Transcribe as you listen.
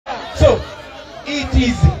it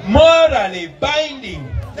is morally binding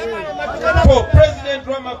for President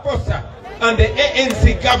Ramaphosa and the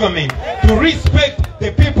ANC government to respect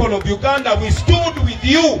the people of Uganda. We stood with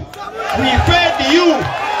you. We fed you.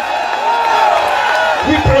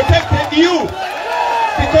 We protected you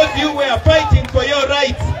because you were fighting for your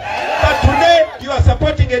rights. But today you are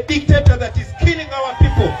supporting a dictator that is killing our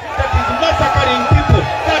people, that is massacring people.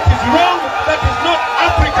 That is wrong. That is not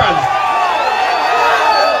African.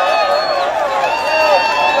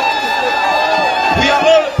 We are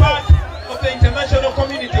all part of the international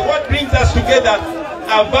community. What brings us together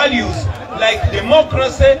are values like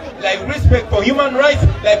democracy, like respect for human rights,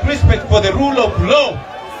 like respect for the rule of law.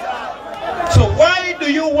 So why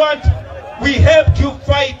do you want, we helped you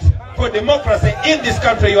fight for democracy in this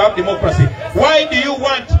country, you have democracy. Why do you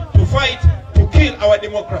want to fight to kill our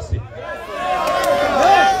democracy?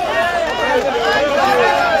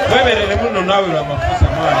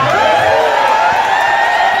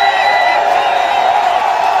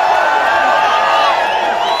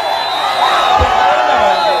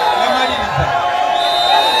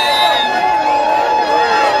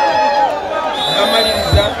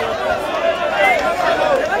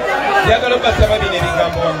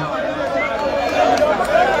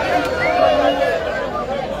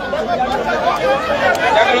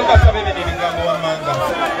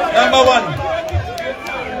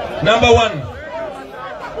 Number one,